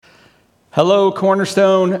Hello,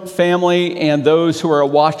 Cornerstone family and those who are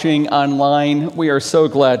watching online. We are so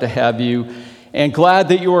glad to have you and glad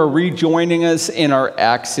that you are rejoining us in our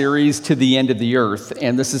Acts series, To the End of the Earth.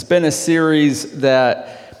 And this has been a series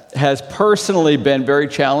that has personally been very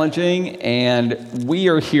challenging, and we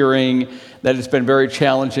are hearing that it's been very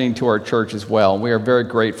challenging to our church as well. We are very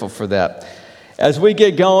grateful for that. As we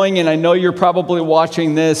get going, and I know you're probably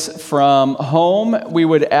watching this from home, we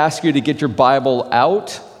would ask you to get your Bible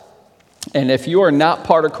out. And if you are not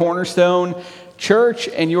part of Cornerstone Church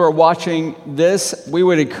and you are watching this, we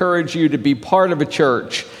would encourage you to be part of a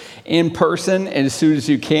church in person and as soon as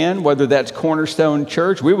you can, whether that's Cornerstone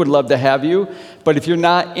Church. We would love to have you. But if you're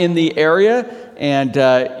not in the area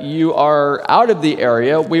and you are out of the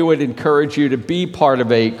area, we would encourage you to be part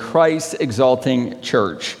of a Christ-exalting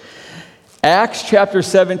church. Acts chapter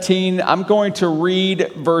 17, I'm going to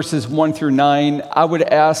read verses 1 through 9. I would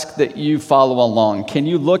ask that you follow along. Can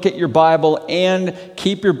you look at your Bible and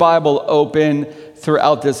keep your Bible open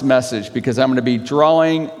throughout this message? Because I'm going to be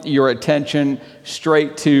drawing your attention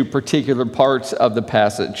straight to particular parts of the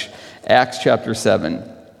passage. Acts chapter 7.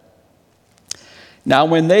 Now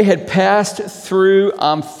when they had passed through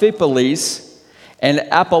Amphipolis and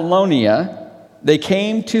Apollonia, they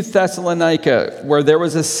came to Thessalonica, where there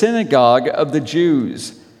was a synagogue of the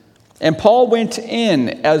Jews. And Paul went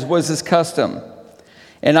in, as was his custom.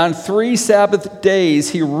 And on 3 Sabbath days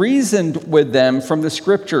he reasoned with them from the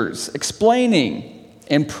Scriptures, explaining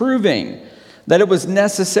and proving that it was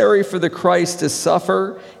necessary for the Christ to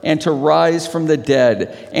suffer and to rise from the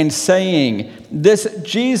dead, and saying, "This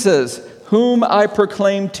Jesus, whom I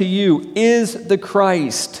proclaim to you, is the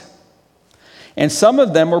Christ." And some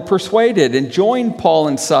of them were persuaded and joined Paul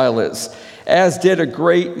and Silas, as did a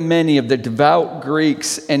great many of the devout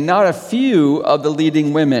Greeks and not a few of the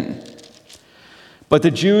leading women. But the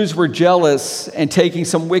Jews were jealous, and taking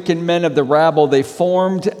some wicked men of the rabble, they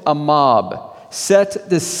formed a mob, set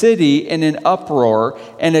the city in an uproar,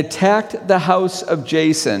 and attacked the house of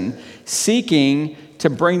Jason, seeking to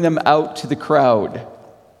bring them out to the crowd.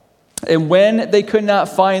 And when they could not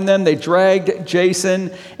find them, they dragged Jason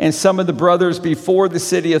and some of the brothers before the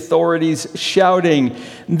city authorities, shouting,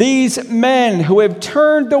 "These men who have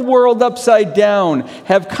turned the world upside down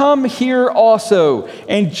have come here also,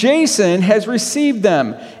 and Jason has received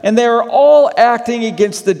them. And they are all acting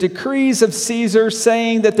against the decrees of Caesar,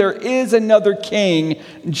 saying that there is another king,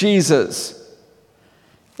 Jesus."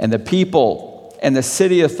 And the people and the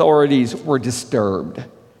city authorities were disturbed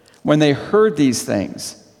when they heard these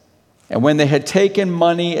things. And when they had taken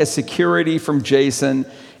money as security from Jason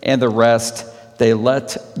and the rest, they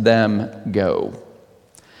let them go.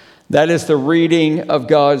 That is the reading of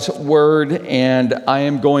God's word, and I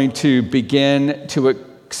am going to begin to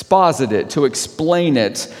exposit it, to explain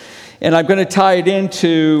it. And I'm going to tie it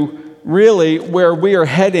into really where we are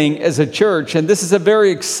heading as a church. And this is a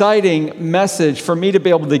very exciting message for me to be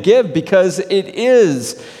able to give, because it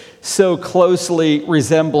is so closely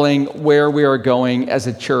resembling where we are going as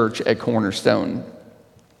a church at Cornerstone.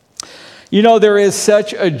 You know, there is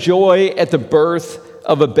such a joy at the birth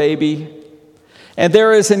of a baby, and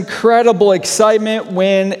there is incredible excitement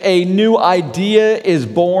when a new idea is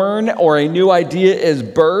born or a new idea is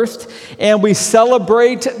birthed, and we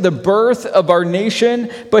celebrate the birth of our nation.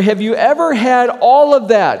 But have you ever had all of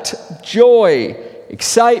that joy,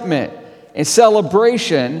 excitement, and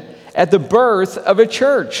celebration at the birth of a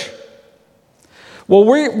church? Well,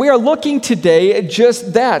 we are looking today at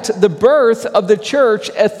just that, the birth of the church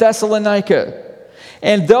at Thessalonica.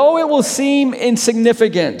 And though it will seem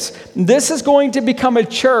insignificant, this is going to become a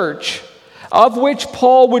church of which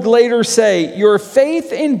Paul would later say, "Your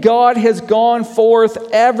faith in God has gone forth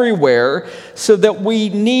everywhere, so that we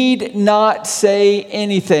need not say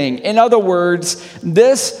anything." In other words,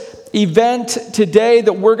 this event today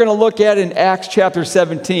that we're going to look at in Acts chapter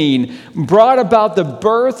 17 brought about the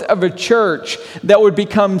birth of a church that would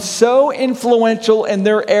become so influential in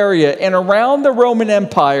their area and around the Roman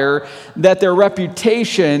Empire that their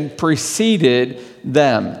reputation preceded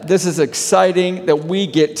them. This is exciting that we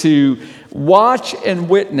get to watch and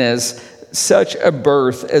witness such a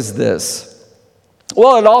birth as this.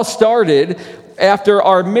 Well, it all started after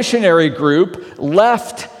our missionary group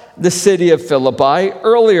left the city of Philippi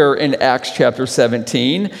earlier in Acts chapter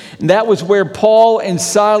 17. And that was where Paul and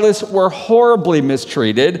Silas were horribly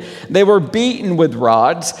mistreated. They were beaten with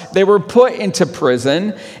rods. They were put into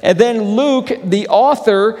prison. And then Luke, the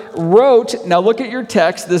author, wrote, now look at your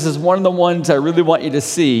text. This is one of the ones I really want you to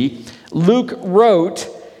see. Luke wrote,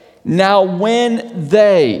 "Now when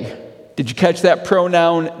they," did you catch that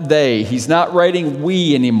pronoun they? He's not writing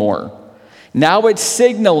we anymore. Now it's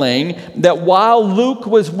signaling that while Luke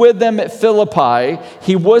was with them at Philippi,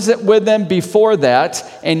 he wasn't with them before that,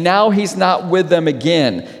 and now he's not with them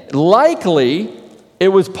again. Likely, it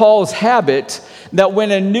was Paul's habit that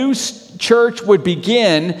when a new church would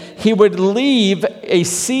begin, he would leave a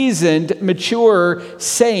seasoned, mature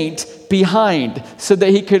saint behind so that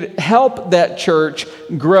he could help that church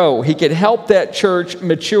grow. He could help that church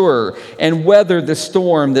mature and weather the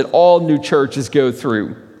storm that all new churches go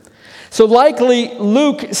through. So likely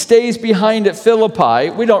Luke stays behind at Philippi.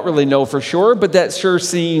 We don't really know for sure, but that sure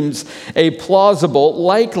seems a plausible,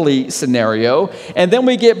 likely scenario. And then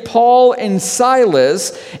we get Paul and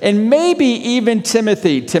Silas, and maybe even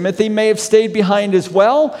Timothy. Timothy may have stayed behind as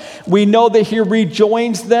well. We know that he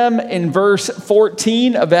rejoins them in verse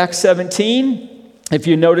 14 of Acts 17. If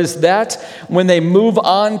you notice that, when they move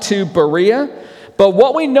on to Berea. But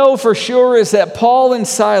what we know for sure is that Paul and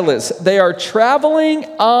Silas, they are traveling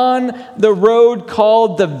on the road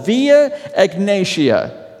called the Via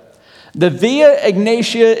Egnatia. The Via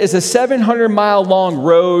Egnatia is a 700-mile long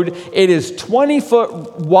road. It is 20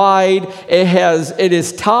 foot wide. It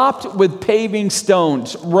is topped with paving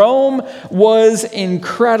stones. Rome was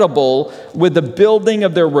incredible with the building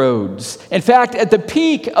of their roads. In fact, at the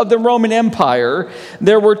peak of the Roman Empire,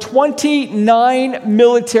 there were 29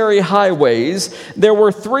 military highways. There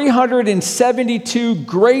were 372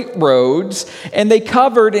 great roads, and they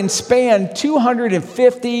covered and spanned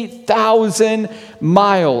 250,000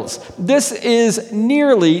 miles. This is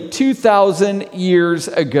nearly 2,000 years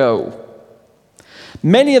ago.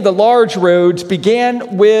 Many of the large roads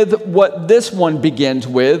began with what this one begins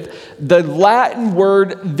with, the Latin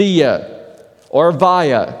word via or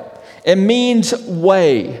via. It means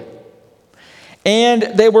way. And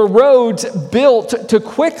they were roads built to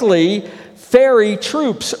quickly ferry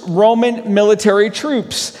troops, Roman military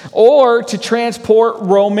troops, or to transport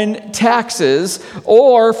Roman taxes,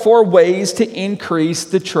 or for ways to increase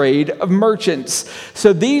the trade of merchants.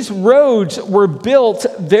 So these roads were built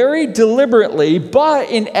very deliberately, but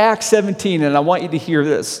in Acts 17, and I want you to hear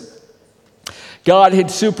this, God had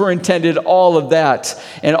superintended all of that,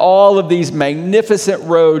 and all of these magnificent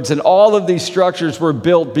roads and all of these structures were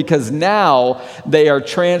built because now they are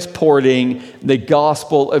transporting the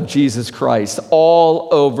gospel of Jesus Christ all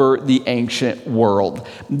over the ancient world.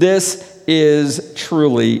 This is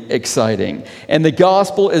truly exciting. And the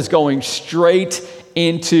gospel is going straight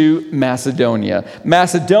into Macedonia.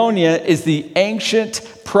 Macedonia is the ancient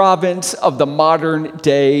province of the modern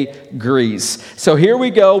day Greece. So here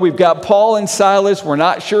we go. We've got Paul and Silas. We're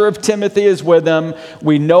not sure if Timothy is with them.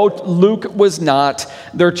 We know Luke was not.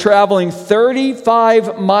 They're traveling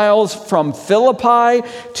 35 miles from Philippi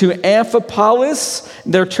to Amphipolis.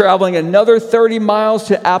 They're traveling another 30 miles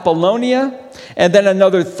to Apollonia. And then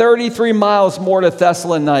another 33 miles more to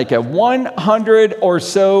Thessalonica, 100 or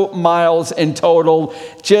so miles in total,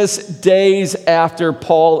 just days after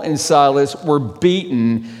Paul and Silas were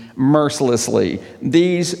beaten mercilessly.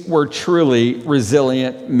 These were truly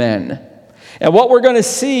resilient men. And what we're going to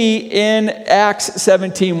see in Acts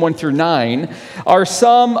 17, 1 through 9, are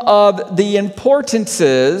some of the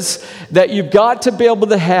importances that you've got to be able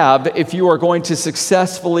to have if you are going to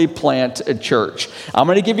successfully plant a church. I'm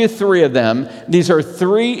going to give you 3 of them. These are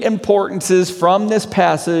 3 importances from this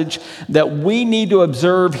passage that we need to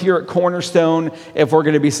observe here at Cornerstone if we're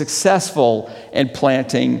going to be successful in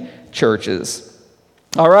planting churches.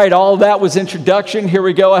 All right, all that was introduction. Here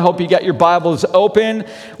we go. I hope you got your Bibles open.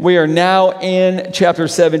 We are now in chapter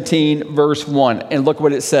 17, verse 1. And look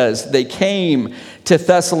what it says. They came to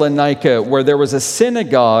Thessalonica, where there was a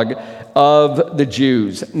synagogue of the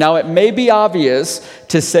Jews. Now, it may be obvious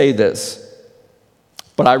to say this,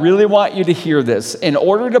 but I really want you to hear this. In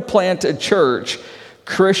order to plant a church,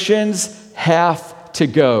 Christians have to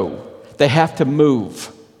go. They have to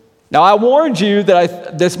move. Now, I warned you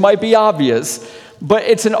that this might be obvious, but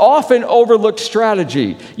it's an often overlooked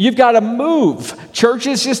strategy. You've got to move.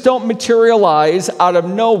 Churches just don't materialize out of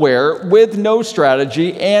nowhere with no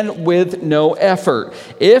strategy and with no effort.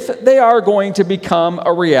 If they are going to become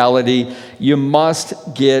a reality, you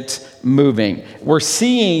must get moving. We're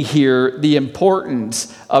seeing here the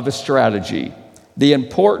importance of a strategy. The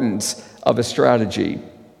importance of a strategy.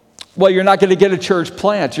 Well, you're not going to get a church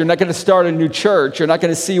plant. You're not going to start a new church. You're not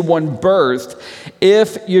going to see one birthed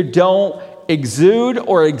if you don't exude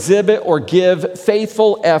or exhibit or give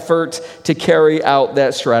faithful effort to carry out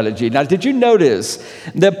that strategy. Now, did you notice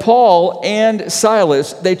that Paul and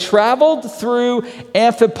Silas, they traveled through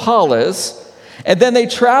Amphipolis, and then they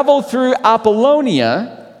traveled through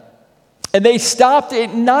Apollonia, And they stopped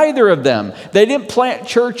at neither of them. They didn't plant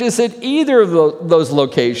churches at either of those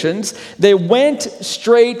locations. They went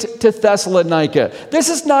straight to Thessalonica. This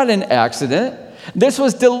is not an accident. This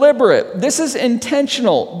was deliberate. This is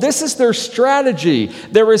intentional. This is their strategy.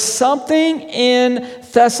 There was something in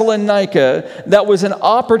Thessalonica that was an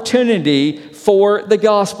opportunity for the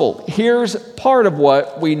gospel. Here's part of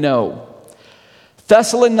what we know.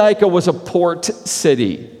 Thessalonica was a port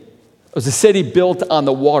city. It was a city built on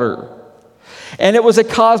the water. And it was a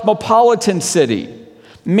cosmopolitan city,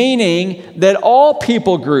 meaning that all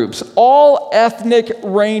people groups, all ethnic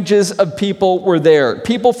ranges of people were there,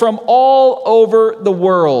 people from all over the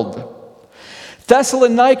world.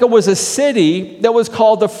 Thessalonica was a city that was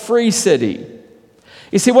called a free city.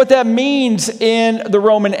 You see, what that means in the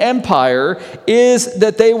Roman Empire is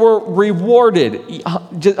that they were rewarded.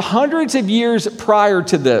 Hundreds of years prior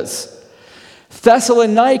to this,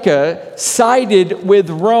 Thessalonica sided with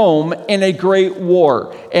Rome in a great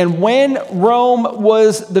war. And when Rome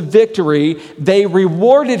was the victory, they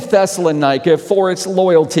rewarded Thessalonica for its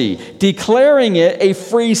loyalty, declaring it a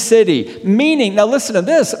free city. Meaning, now listen to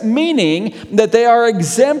this, meaning that they are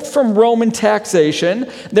exempt from Roman taxation.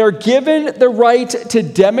 They're given the right to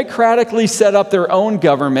democratically set up their own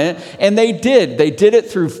government. And they did. They did it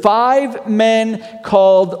through 5 men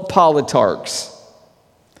called politarchs.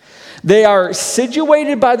 They are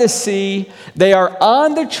situated by the sea. They are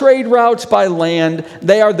on the trade routes by land.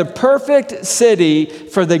 They are the perfect city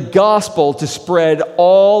for the gospel to spread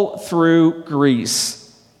all through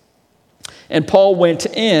Greece. And Paul went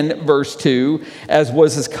in, verse 2, as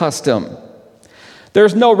was his custom.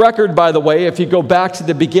 There's no record, by the way, if you go back to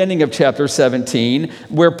the beginning of chapter 17,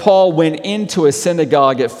 where Paul went into a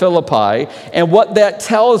synagogue at Philippi. And what that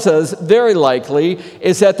tells us, very likely,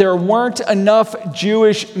 is that there weren't enough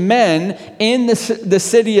Jewish men in the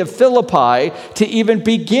city of Philippi to even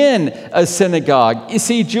begin a synagogue. You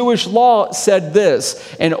see, Jewish law said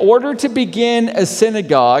this: in order to begin a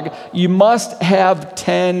synagogue, you must have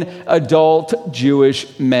 10 adult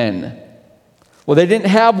Jewish men. Well, they didn't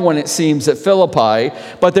have one, it seems, at Philippi,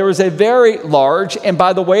 but there was a very large, and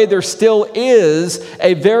by the way, there still is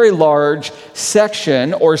a very large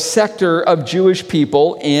section or sector of Jewish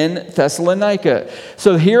people in Thessalonica.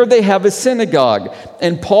 So here they have a synagogue,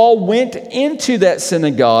 and Paul went into that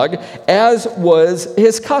synagogue as was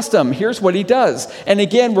his custom. Here's what he does. And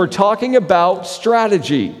again, we're talking about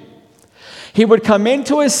strategy. He would come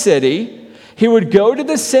into a city, he would go to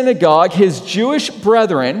the synagogue, his Jewish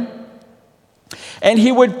brethren, and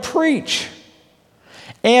he would preach.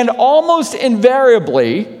 And almost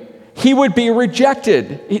invariably, he would be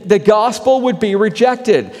rejected. The gospel would be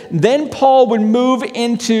rejected. Then Paul would move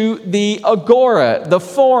into the agora, the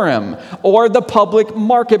forum, or the public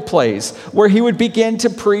marketplace, where he would begin to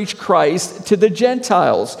preach Christ to the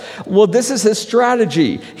Gentiles. Well, this is his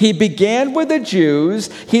strategy. He began with the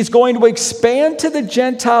Jews. He's going to expand to the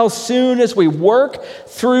Gentiles soon as we work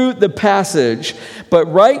through the passage. But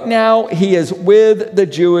right now, he is with the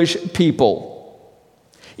Jewish people.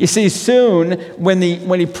 You see, soon, when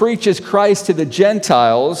he preaches Christ to the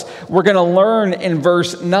Gentiles, we're going to learn in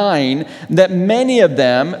verse 9 that many of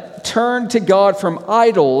them turned to God from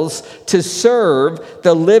idols to serve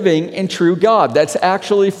the living and true God. That's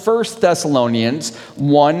actually 1 Thessalonians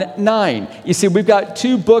 1:9. You see, we've got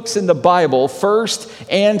 2 books in the Bible, 1st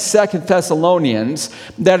and 2nd Thessalonians,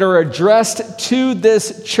 that are addressed to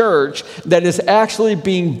this church that is actually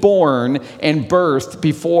being born and birthed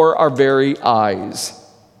before our very eyes.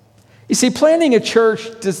 You see, planting a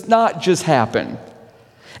church does not just happen.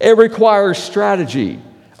 It requires strategy,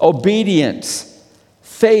 obedience,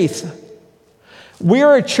 faith.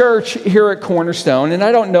 We're a church here at Cornerstone, and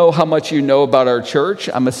I don't know how much you know about our church.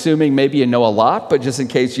 I'm assuming maybe you know a lot, but just in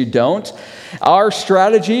case you don't, our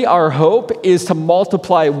strategy, our hope is to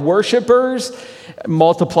multiply worshipers,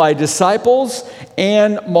 multiply disciples,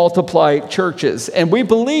 and multiply churches. And we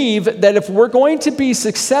believe that if we're going to be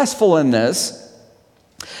successful in this,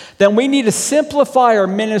 then we need to simplify our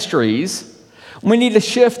ministries. We need to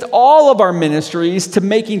shift all of our ministries to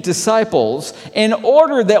making disciples in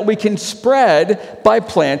order that we can spread by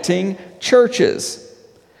planting churches.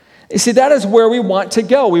 You see, that is where we want to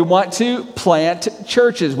go. We want to plant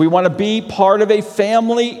churches. We want to be part of a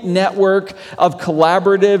family network of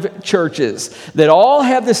collaborative churches that all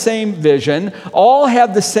have the same vision, all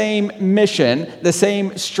have the same mission, the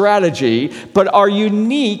same strategy, but are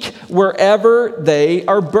unique wherever they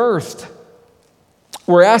are birthed.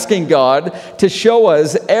 We're asking God to show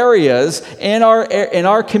us areas in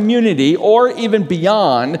our community or even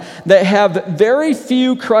beyond that have very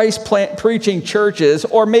few Christ-preaching churches,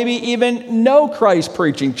 or maybe even no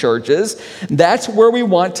Christ-preaching churches. That's where we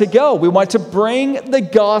want to go. We want to bring the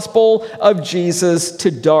gospel of Jesus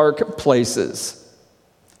to dark places.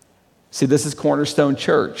 See, this is Cornerstone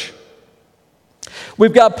Church.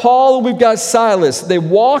 We've got Paul and we've got Silas. They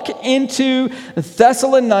walk into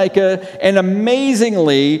Thessalonica and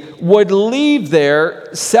amazingly would leave there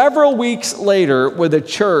several weeks later with a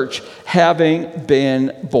church having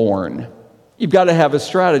been born. You've got to have a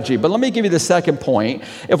strategy. But let me give you the second point.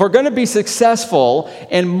 If we're going to be successful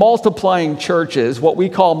in multiplying churches, what we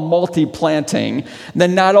call multi-planting,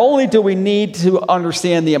 then not only do we need to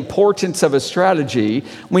understand the importance of a strategy,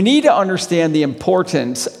 we need to understand the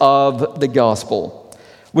importance of the gospel.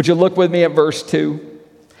 Would you look with me at verse 2?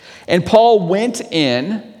 And Paul went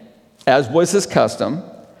in, as was his custom,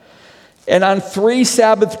 and on 3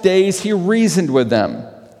 Sabbath days he reasoned with them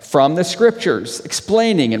from the Scriptures,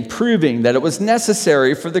 explaining and proving that it was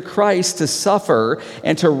necessary for the Christ to suffer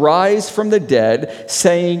and to rise from the dead,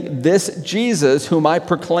 saying, "This Jesus whom I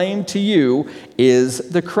proclaim to you is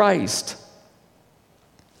the Christ."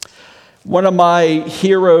 One of my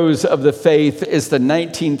heroes of the faith is the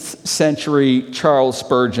 19th century Charles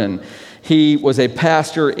Spurgeon. He was a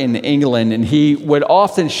pastor in England, and he would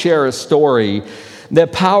often share a story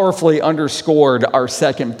that powerfully underscored our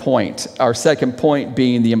second point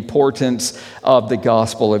being the importance of the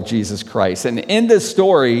gospel of Jesus Christ. And in this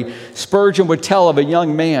story, Spurgeon would tell of a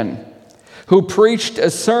young man who preached a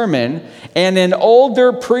sermon, and an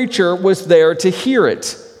older preacher was there to hear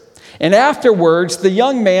it. And afterwards, the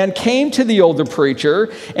young man came to the older preacher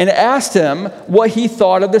and asked him what he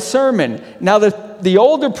thought of the sermon. Now, the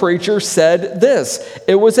older preacher said this: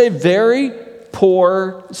 "It was a very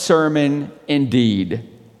poor sermon indeed."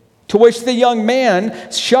 To which the young man,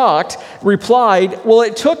 shocked, replied, "Well,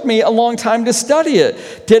 it took me a long time to study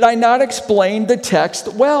it. Did I not explain the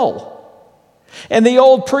text well?" And the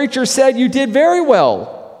old preacher said, "You did very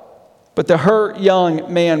well." But the hurt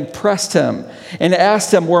young man pressed him and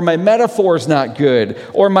asked him, "Were my metaphors not good,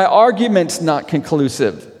 or my arguments not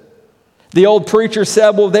conclusive?" The old preacher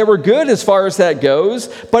said, "Well, they were good as far as that goes,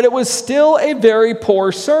 but it was still a very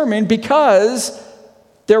poor sermon because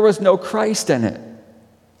there was no Christ in it."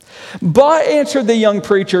 "But," answered the young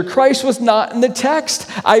preacher, "Christ was not in the text.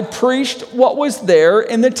 I preached what was there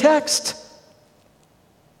in the text."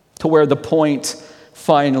 To where the point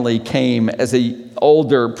finally came as the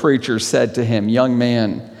older preacher said to him, "Young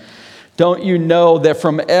man, don't you know that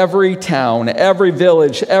from every town, every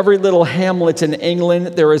village, every little hamlet in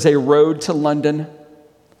England, there is a road to London?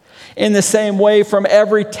 In the same way, from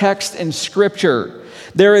every text in Scripture,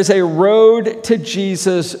 there is a road to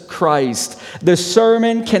Jesus Christ. The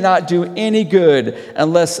sermon cannot do any good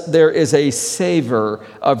unless there is a savor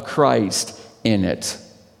of Christ in it."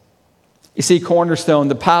 You see, Cornerstone,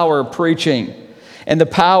 the power of preaching and the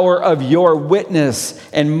power of your witness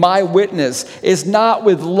and my witness is not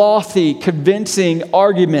with lofty, convincing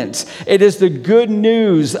arguments. It is the good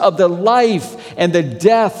news of the life and the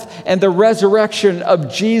death and the resurrection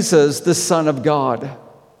of Jesus, the Son of God.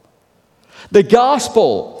 The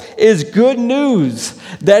gospel is good news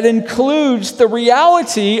that includes the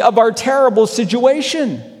reality of our terrible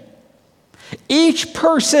situation. Each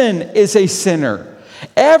person is a sinner.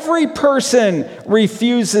 Every person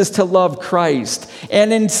refuses to love Christ.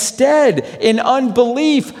 And instead, in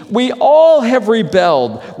unbelief, we all have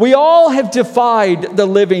rebelled. We all have defied the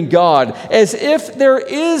living God, as if there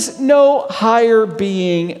is no higher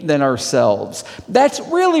being than ourselves. That's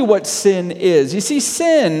really what sin is. You see,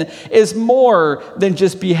 sin is more than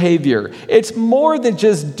just behavior. It's more than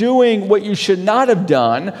just doing what you should not have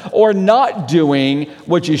done or not doing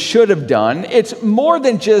what you should have done. It's more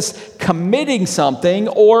than just committing something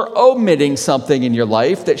or omitting something in your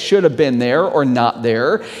life that should have been there or not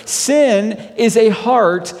there. Sin is a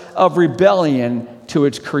heart of rebellion to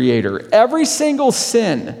its creator. Every single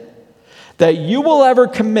sin that you will ever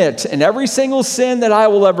commit and every single sin that I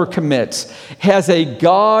will ever commit has a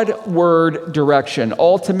God-word direction.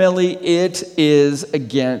 Ultimately, it is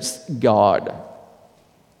against God.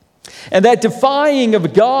 And that defying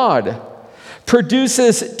of God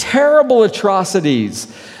produces terrible atrocities,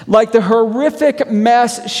 like the horrific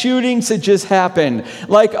mass shootings that just happened,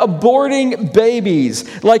 like aborting babies,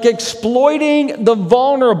 like exploiting the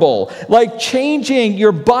vulnerable, like changing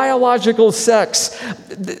your biological sex.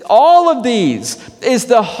 All of these is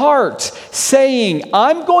the heart saying,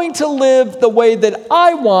 "I'm going to live the way that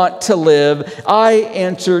I want to live. I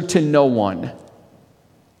answer to no one."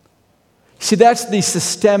 See, that's the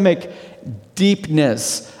systemic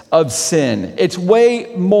deepness of sin. It's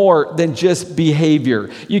way more than just behavior.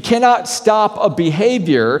 You cannot stop a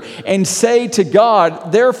behavior and say to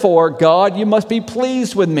God, therefore, God, you must be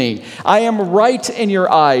pleased with me. I am right in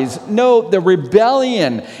your eyes. No, the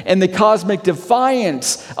rebellion and the cosmic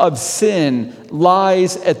defiance of sin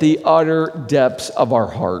lies at the utter depths of our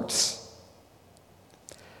hearts.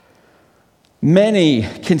 Many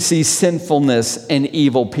can see sinfulness in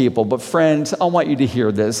evil people, but friends, I want you to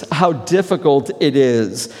hear this, how difficult it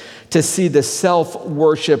is to see the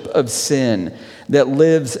self-worship of sin that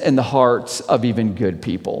lives in the hearts of even good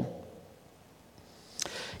people.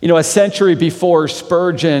 You know, a century before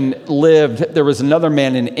Spurgeon lived, there was another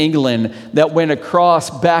man in England that went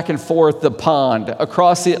back and forth the pond,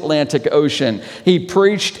 across the Atlantic Ocean. He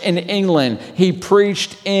preached in England. He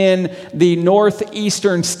preached in the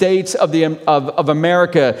northeastern states of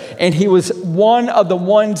America. And he was one of the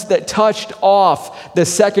ones that touched off the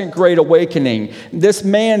Second Great Awakening. This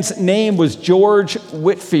man's name was George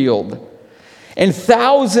Whitefield. And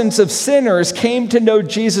thousands of sinners came to know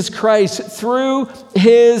Jesus Christ through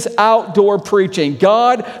his outdoor preaching.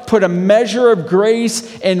 God put a measure of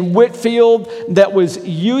grace in Whitefield that was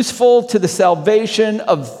useful to the salvation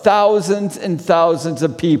of thousands and thousands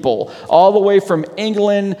of people, all the way from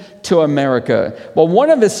England to America. Well, one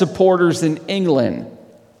of his supporters in England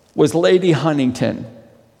was Lady Huntington.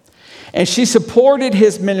 And she supported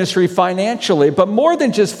his ministry financially, but more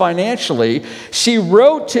than just financially, she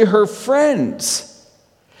wrote to her friends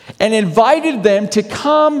and invited them to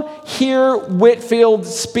come hear Whitefield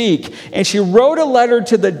speak. And she wrote a letter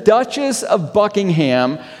to the Duchess of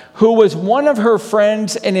Buckingham, who was one of her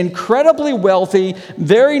friends, an incredibly wealthy,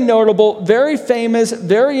 very notable, very famous,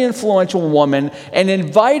 very influential woman, and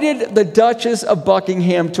invited the Duchess of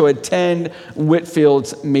Buckingham to attend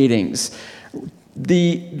Whitefield's meetings.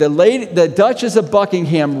 The Duchess of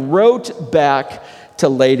Buckingham wrote back to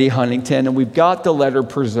Lady Huntington, and we've got the letter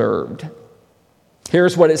preserved.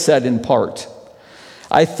 Here's what it said in part.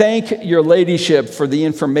 I thank your ladyship for the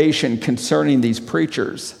information concerning these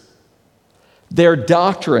preachers. Their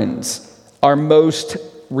doctrines are most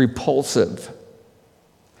repulsive.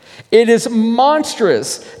 It is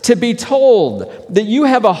monstrous to be told that you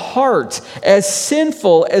have a heart as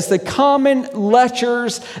sinful as the common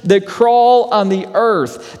lechers that crawl on the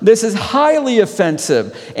earth. This is highly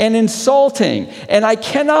offensive and insulting, and I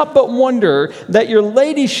cannot but wonder that your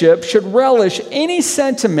ladyship should relish any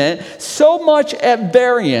sentiment so much at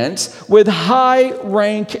variance with high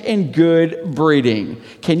rank and good breeding.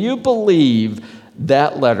 Can you believe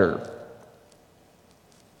that letter?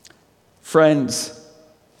 Friends,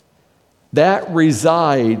 that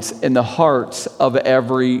resides in the hearts of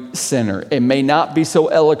every sinner. It may not be so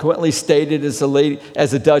eloquently stated as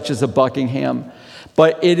the Duchess of Buckingham,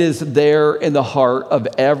 but it is there in the heart of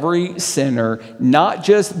every sinner, not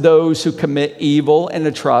just those who commit evil and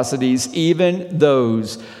atrocities, even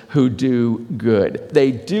those who do good.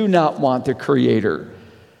 They do not want the Creator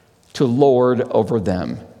to lord over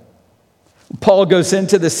them. Paul goes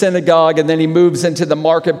into the synagogue and then he moves into the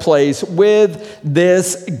marketplace with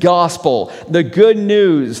this gospel, the good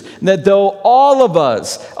news that though all of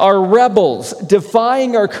us are rebels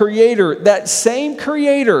defying our Creator, that same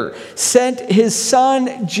Creator sent his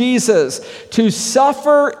Son Jesus to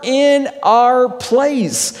suffer in our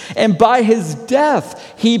place. And by his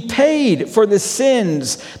death, he paid for the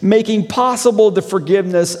sins, making possible the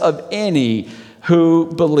forgiveness of any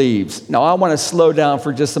who believes. Now, I want to slow down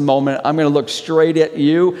for just a moment. I'm going to look straight at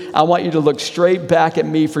you. I want you to look straight back at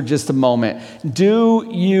me for just a moment. Do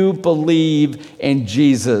you believe in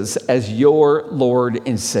Jesus as your Lord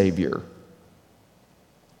and Savior?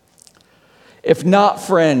 If not,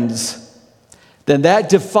 friends, then that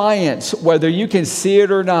defiance, whether you can see it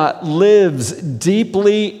or not, lives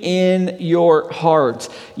deeply in your heart.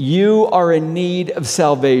 You are in need of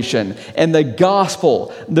salvation. And the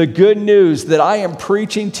gospel, the good news that I am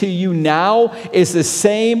preaching to you now, is the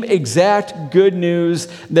same exact good news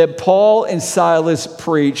that Paul and Silas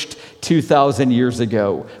preached 2,000 years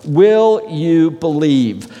ago. Will you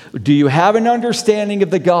believe? Do you have an understanding of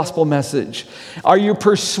the gospel message? Are you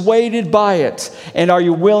persuaded by it? And are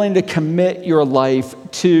you willing to commit your life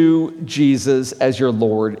to Jesus as your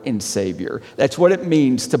Lord and Savior? That's what it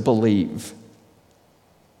means to believe.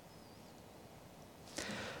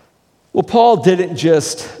 Well, Paul didn't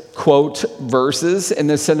just quote verses in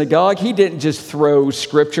the synagogue. He didn't just throw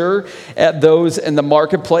scripture at those in the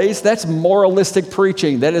marketplace. That's moralistic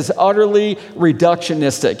preaching. That is utterly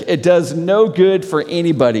reductionistic. It does no good for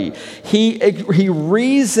anybody. He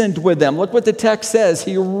reasoned with them. Look what the text says.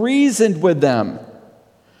 He reasoned with them.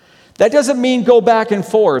 That doesn't mean go back and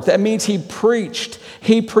forth. That means he preached.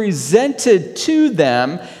 He presented to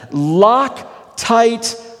them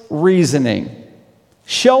Loctite reasoning,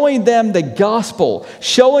 showing them the gospel,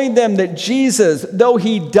 showing them that Jesus, though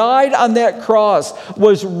he died on that cross,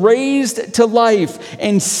 was raised to life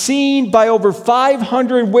and seen by over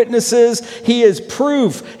 500 witnesses. He is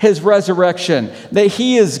proof, his resurrection, that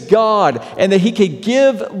he is God and that he could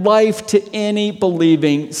give life to any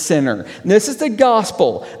believing sinner. This is the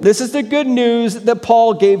gospel. This is the good news that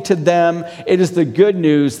Paul gave to them. It is the good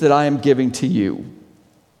news that I am giving to you.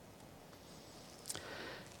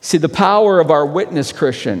 See, the power of our witness,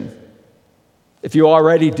 Christian, if you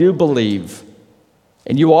already do believe,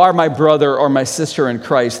 and you are my brother or my sister in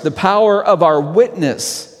Christ, the power of our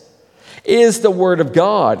witness is the Word of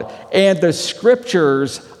God, and the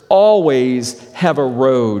Scriptures always have a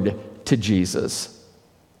road to Jesus.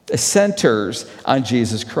 It centers on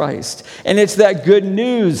Jesus Christ. And it's that good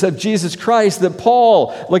news of Jesus Christ that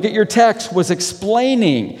Paul, look at your text, was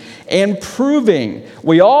explaining and proving.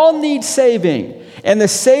 We all need saving. And the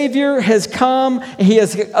Savior has come. He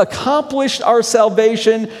has accomplished our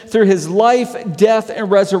salvation through his life, death,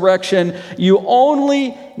 and resurrection. You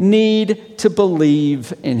only need to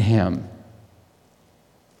believe in him.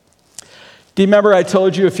 Do you remember I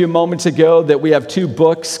told you a few moments ago that we have two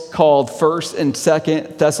books called 1st and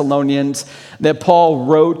 2nd Thessalonians that Paul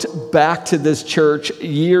wrote back to this church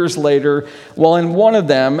years later? Well, in one of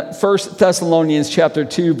them, 1 Thessalonians chapter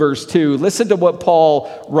 2, verse 2, listen to what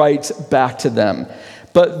Paul writes back to them.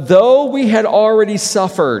 But though we had already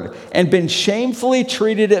suffered and been shamefully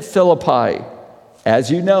treated at Philippi,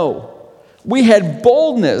 as you know, we had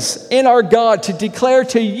boldness in our God to declare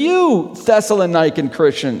to you, Thessalonican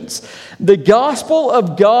Christians, the gospel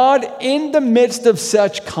of God in the midst of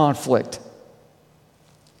such conflict.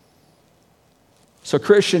 So,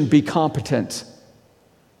 Christian, be competent.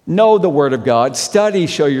 Know the Word of God. Study,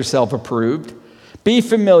 show yourself approved. Be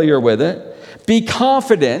familiar with it. Be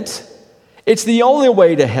confident. It's the only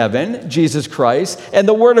way to heaven, Jesus Christ, and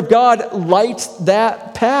the Word of God lights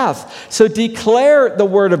that path. So declare the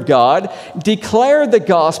Word of God, declare the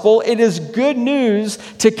gospel. It is good news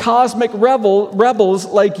to cosmic rebels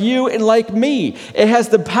like you and like me. It has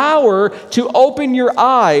the power to open your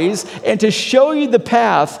eyes and to show you the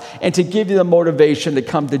path and to give you the motivation to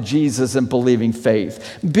come to Jesus in believing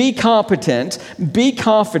faith. Be competent, be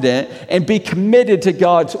confident, and be committed to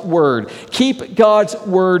God's Word. Keep God's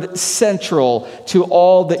Word central to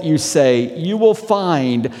all that you say. You will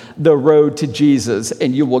find the road to Jesus,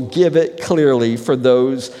 and you will give it clearly for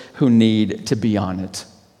those who need to be on it.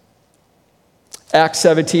 Acts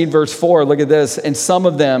 17, verse 4, look at this. And some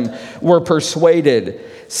of them were persuaded.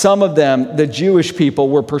 Some of them, the Jewish people,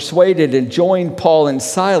 were persuaded and joined Paul and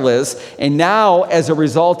Silas. And now, as a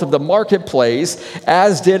result of the marketplace,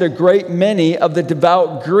 as did a great many of the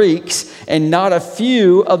devout Greeks, and not a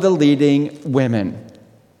few of the leading women.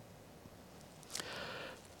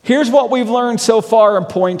 Here's what we've learned so far in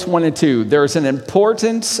points 1 and 2. There's an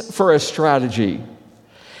importance for a strategy,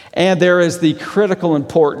 and there is the critical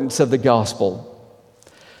importance of the gospel.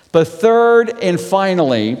 But third and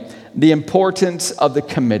finally, the importance of the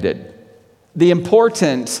committed. The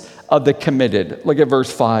importance of the committed. Look at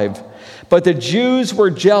verse 5. But the Jews were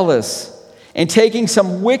jealous, and taking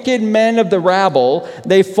some wicked men of the rabble,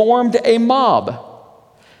 they formed a mob,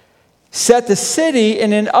 set the city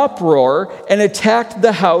in an uproar, and attacked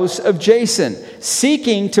the house of Jason,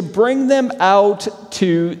 seeking to bring them out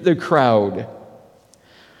to the crowd.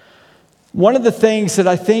 One of the things that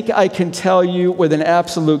I think I can tell you with an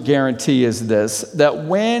absolute guarantee is this, that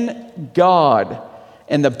when God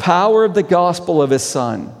and the power of the gospel of his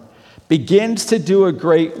Son begins to do a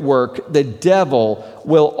great work, the devil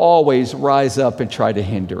will always rise up and try to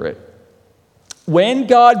hinder it. When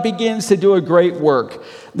God begins to do a great work,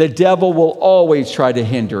 the devil will always try to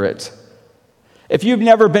hinder it. If you've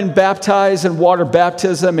never been baptized in water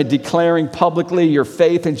baptism and declaring publicly your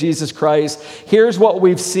faith in Jesus Christ, here's what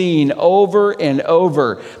we've seen over and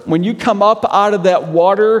over. When you come up out of that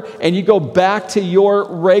water and you go back to your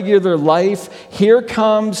regular life, here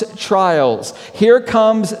comes trials. Here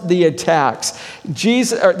comes the attacks.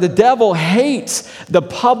 The devil hates the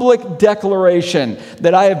public declaration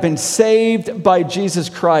that I have been saved by Jesus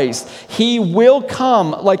Christ. He will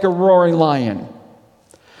come like a roaring lion.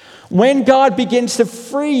 When God begins to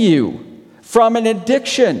free you from an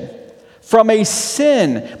addiction, from a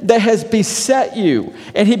sin that has beset you,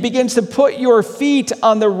 and he begins to put your feet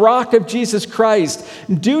on the rock of Jesus Christ,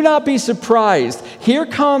 do not be surprised. Here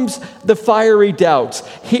comes the fiery doubts,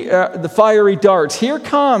 the fiery darts. Here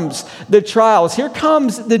comes the trials. Here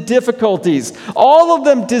comes the difficulties. All of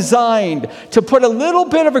them designed to put a little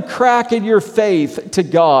bit of a crack in your faith to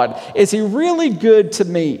God. Is he really good to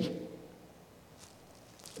me?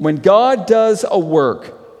 When God does a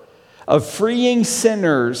work of freeing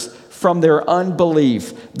sinners from their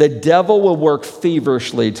unbelief, the devil will work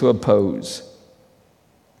feverishly to oppose.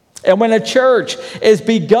 And when a church is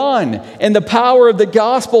begun in the power of the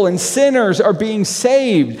gospel and sinners are being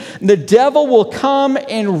saved, the devil will come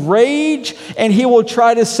in rage and he will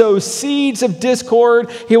try to sow seeds of discord.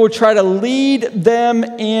 He will try to lead them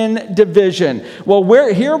in division. Well,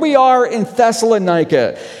 here we are in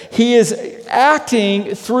Thessalonica. He is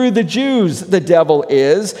acting through the Jews, the devil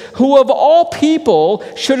is, who of all people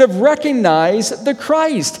should have recognized the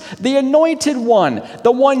Christ, the anointed one,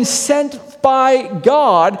 the one sent by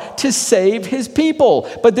God to save his people.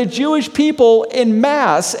 But the Jewish people in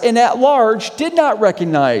mass and at large did not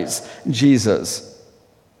recognize Jesus.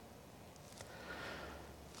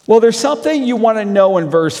 Well, there's something you want to know in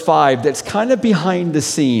verse 5 that's kind of behind the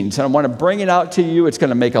scenes, and I want to bring it out to you. It's going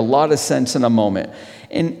to make a lot of sense in a moment.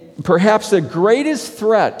 And perhaps the greatest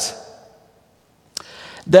threat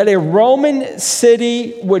that a Roman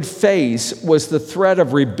city would face was the threat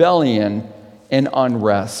of rebellion and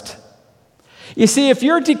unrest. You see, if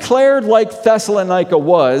you're declared like Thessalonica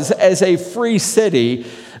was as a free city,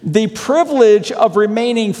 the privilege of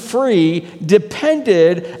remaining free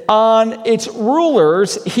depended on its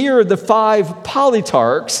rulers, here the 5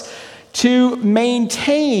 politarchs, to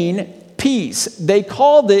maintain peace. They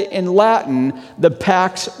called it in Latin the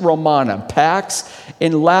Pax Romana. Pax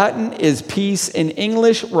in Latin is peace. In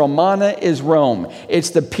English, Romana is Rome.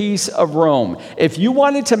 It's the peace of Rome. If you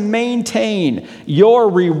wanted to maintain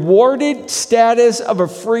your rewarded status of a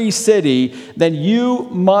free city, then you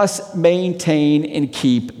must maintain and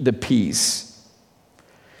keep the peace.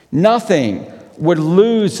 Nothing would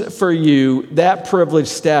lose for you that privileged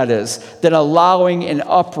status than allowing an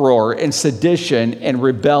uproar and sedition and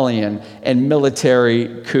rebellion and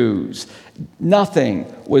military coups.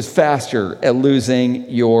 Nothing was faster at losing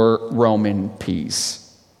your Roman peace.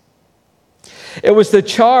 It was the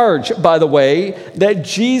charge, by the way, that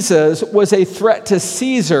Jesus was a threat to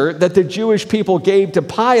Caesar that the Jewish people gave to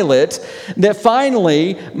Pilate that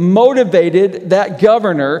finally motivated that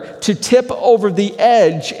governor to tip over the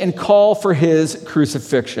edge and call for his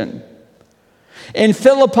crucifixion. In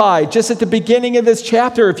Philippi, just at the beginning of this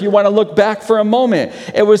chapter, if you want to look back for a moment,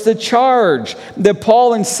 it was the charge that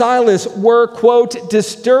Paul and Silas were, quote,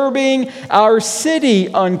 disturbing our city,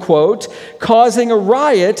 unquote, causing a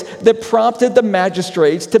riot that prompted the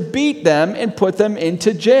magistrates to beat them and put them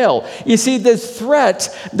into jail. You see, this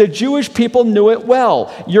threat, the Jewish people knew it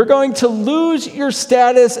well. You're going to lose your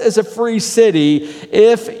status as a free city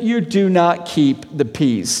if you do not keep the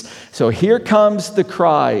peace. So here comes the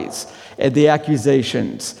cries and the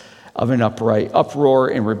accusations of an uproar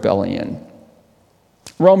and rebellion.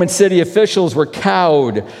 Roman city officials were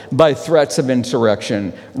cowed by threats of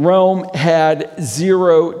insurrection. Rome had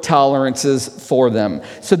zero tolerances for them.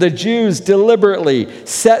 So the Jews deliberately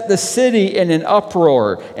set the city in an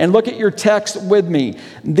uproar. And look at your text with me.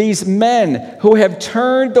 These men who have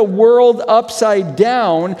turned the world upside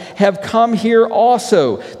down have come here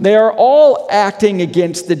also. They are all acting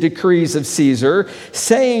against the decrees of Caesar,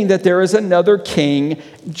 saying that there is another king,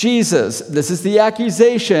 Jesus. This is the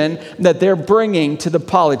accusation that they're bringing to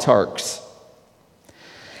the politarchs.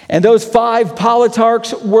 And those 5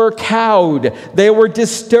 politarchs were cowed. They were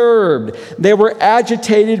disturbed. They were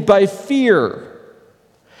agitated by fear.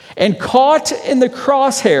 And caught in the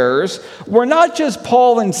crosshairs were not just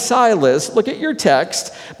Paul and Silas, look at your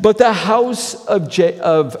text, but the house of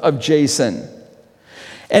Jason.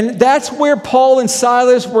 And that's where Paul and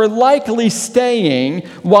Silas were likely staying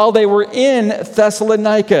while they were in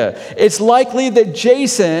Thessalonica. It's likely that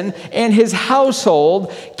Jason and his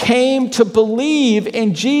household came to believe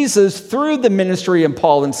in Jesus through the ministry of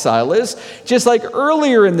Paul and Silas. Just like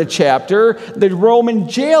earlier in the chapter, the Roman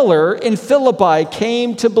jailer in Philippi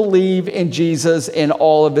came to believe in Jesus and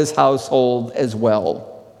all of his household as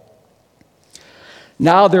well.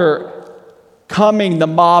 Now they're coming, the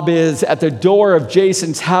mob is at the door of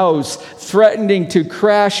Jason's house, threatening to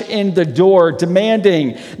crash in the door,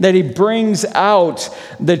 demanding that he brings out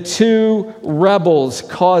the 2 rebels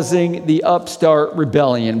causing the upstart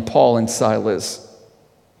rebellion, Paul and Silas.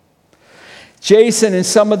 Jason and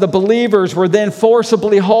some of the believers were then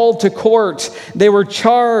forcibly hauled to court. They were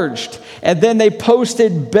charged And then they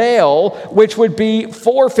posted bail, which would be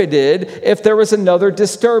forfeited if there was another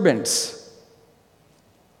disturbance.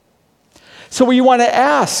 So we want to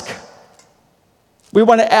ask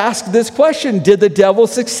this question: did the devil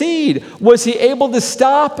succeed? Was he able to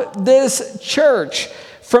stop this church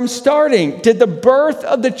from starting? Did the birth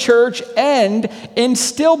of the church end in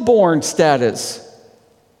stillborn status?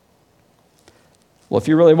 Well, if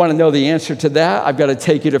you really want to know the answer to that, I've got to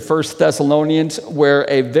take you to 1 Thessalonians, where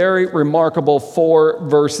a very remarkable 4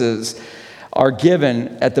 verses are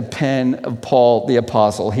given at the pen of Paul the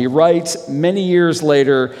Apostle. He writes many years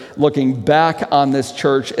later, looking back on this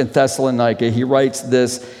church in Thessalonica, he writes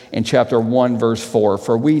this in chapter 1, verse 4.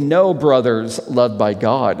 For we know, brothers loved by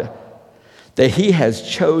God, that he has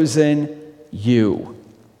chosen you,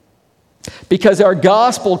 because our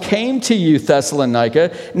gospel came to you,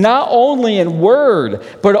 Thessalonica, not only in word,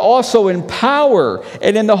 but also in power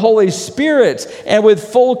and in the Holy Spirit and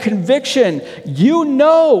with full conviction. You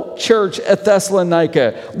know, church at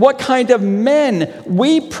Thessalonica, what kind of men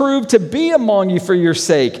we proved to be among you for your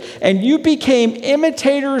sake. And you became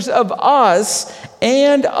imitators of us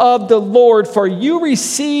and of the Lord, for you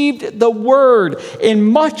received the word in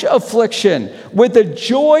much affliction with the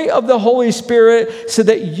joy of the Holy Spirit, so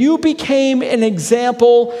that you became an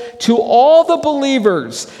example to all the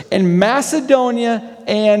believers in Macedonia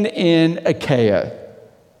and in Achaia.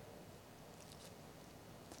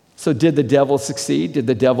 So did the devil succeed? Did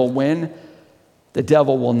the devil win? The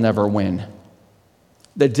devil will never win.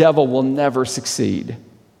 The devil will never succeed.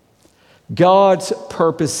 God's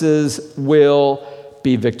purposes will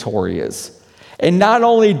be victorious. And not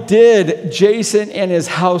only did Jason and his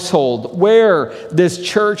household, where this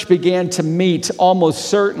church began to meet almost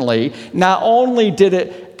certainly, not only did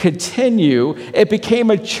it continue, it became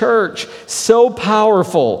a church so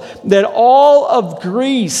powerful that all of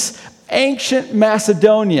Greece, ancient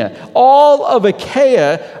Macedonia, all of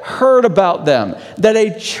Achaia heard about them, that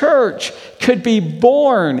a church could be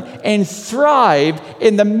born and thrive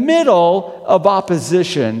in the middle of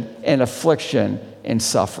opposition and affliction and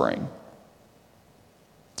suffering.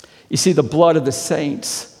 You see, the blood of the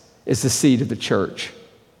saints is the seed of the church.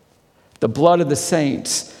 The blood of the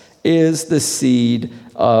saints is the seed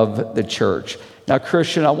of the church. Now,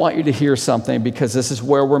 Christian, I want you to hear something, because this is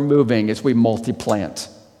where we're moving as we multi-plant.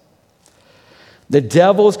 The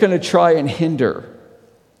devil is going to try and hinder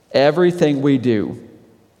everything we do.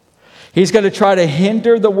 He's going to try to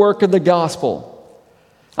hinder the work of the gospel.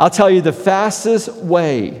 I'll tell you, the fastest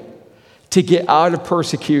way to get out of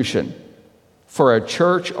persecution for a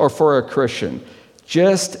church or for a Christian,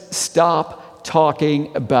 just stop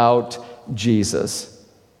talking about Jesus.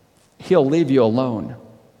 He'll leave you alone.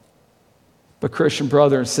 But Christian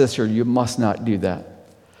brother and sister, you must not do that.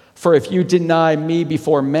 For if you deny me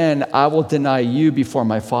before men, I will deny you before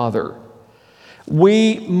my Father.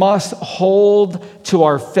 We must hold to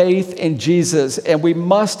our faith in Jesus, and we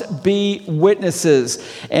must be witnesses.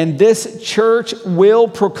 And this church will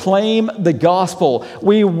proclaim the gospel.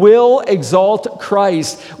 We will exalt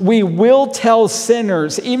Christ. We will tell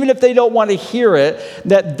sinners, even if they don't want to hear it,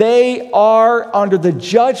 that they are under the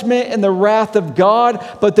judgment and the wrath of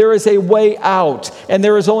God, but there is a way out. And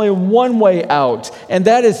there is only one way out, and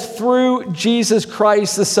that is through Jesus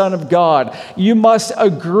Christ, the Son of God. You must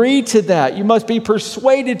agree to that. You must be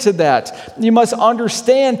persuaded to that. You must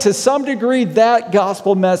understand to some degree that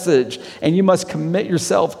gospel message, and you must commit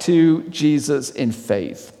yourself to Jesus in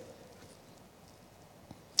faith.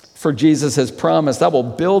 For Jesus has promised, I will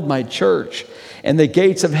build my church, and the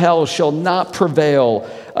gates of hell shall not prevail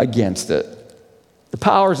against it. The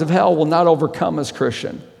powers of hell will not overcome us,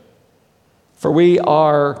 Christian. For we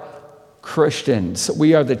are Christians.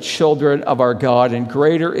 We are the children of our God, and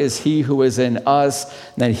greater is he who is in us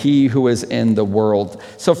than he who is in the world.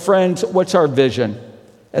 So friends, what's our vision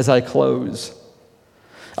as I close?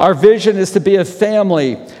 Our vision is to be a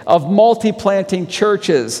family of multi-planting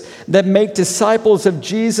churches that make disciples of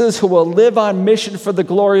Jesus who will live on mission for the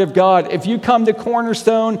glory of God. If you come to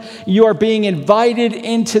Cornerstone, you are being invited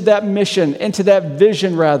into that mission, into that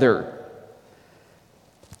vision rather.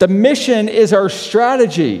 The mission is our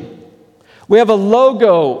strategy. We have a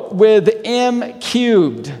logo with M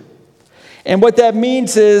cubed. And what that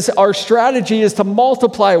means is our strategy is to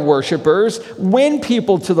multiply worshipers, win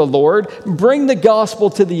people to the Lord, bring the gospel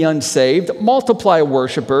to the unsaved, multiply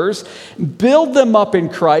worshipers, build them up in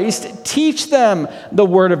Christ, teach them the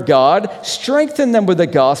word of God, strengthen them with the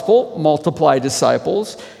gospel, multiply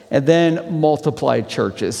disciples, and then multiply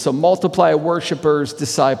churches. So multiply worshipers,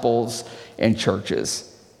 disciples, and churches.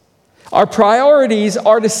 Our priorities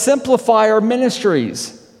are to simplify our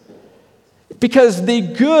ministries. Because the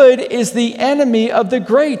good is the enemy of the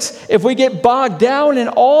great. If we get bogged down in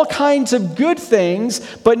all kinds of good things,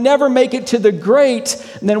 but never make it to the great,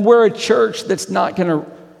 then we're a church that's not going to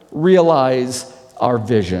realize our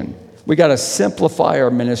vision. We got to simplify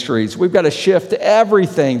our ministries. We've got to shift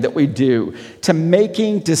everything that we do to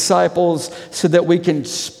making disciples so that we can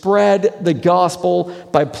spread the gospel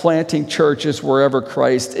by planting churches wherever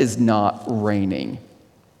Christ is not reigning.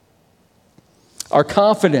 Our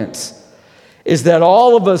confidence is that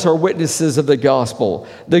all of us are witnesses of the gospel,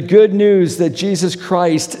 the good news that Jesus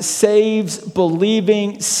Christ saves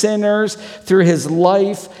believing sinners through his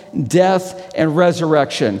life, death, and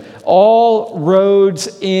resurrection. All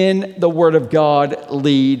roads in the Word of God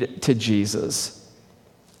lead to Jesus.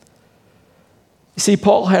 You see,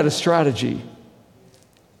 Paul had a strategy.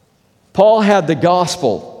 Paul had the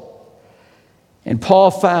gospel, and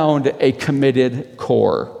Paul found a committed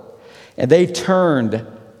core, and they turned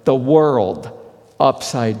the world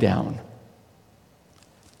upside down.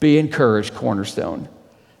 Be encouraged, Cornerstone.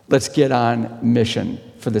 Let's get on mission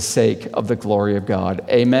for the sake of the glory of God.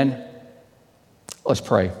 Amen. Let's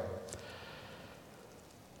pray.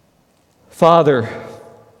 Father,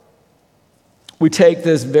 we take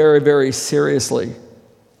this very, very seriously,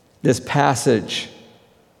 this passage.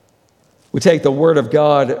 We take the Word of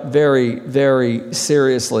God very, very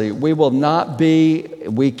seriously. We will not be,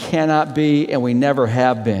 we cannot be, and we never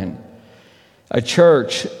have been a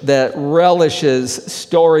church that relishes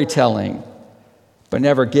storytelling but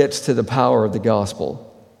never gets to the power of the gospel.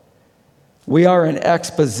 We are an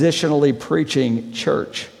expositionally preaching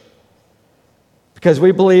church because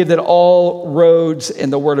we believe that all roads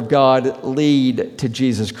in the Word of God lead to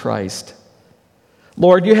Jesus Christ.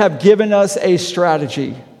 Lord, you have given us a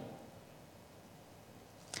strategy.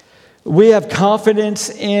 We have confidence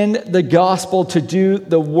in the gospel to do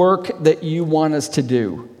the work that you want us to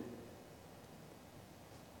do.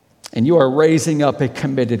 And you are raising up a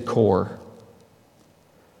committed core.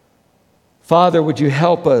 Father, would you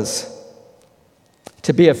help us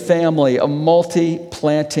to be a family of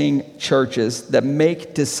multi-planting churches that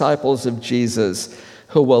make disciples of Jesus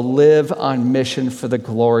who will live on mission for the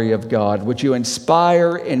glory of God? Would you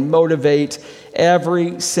inspire and motivate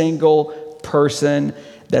every single person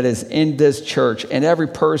that is in this church and every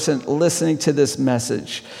person listening to this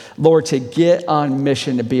message, Lord, to get on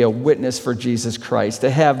mission to be a witness for Jesus Christ, to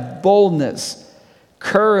have boldness,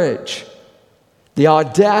 courage, the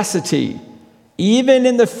audacity, even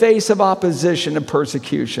in the face of opposition and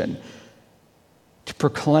persecution, to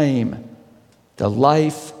proclaim the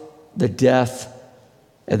life, the death,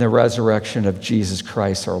 and the resurrection of Jesus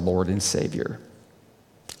Christ, our Lord and Savior.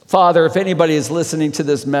 Father, if anybody is listening to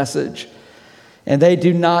this message and they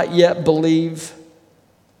do not yet believe,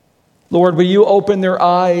 Lord, will you open their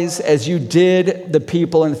eyes as you did the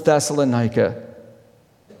people in Thessalonica?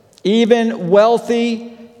 Even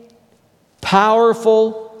wealthy,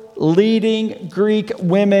 powerful, leading Greek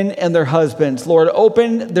women and their husbands, Lord,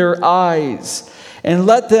 open their eyes and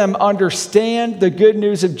let them understand the good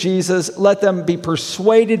news of Jesus. Let them be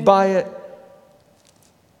persuaded by it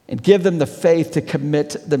and give them the faith to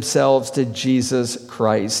commit themselves to Jesus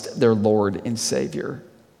Christ, their Lord and Savior.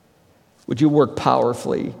 Would you work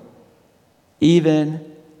powerfully,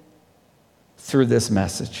 even through this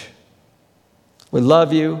message? We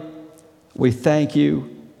love you. We thank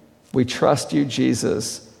you. We trust you,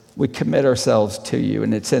 Jesus. We commit ourselves to you,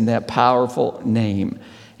 and it's in that powerful name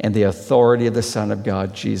and the authority of the Son of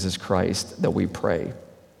God, Jesus Christ, that we pray.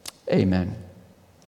 Amen.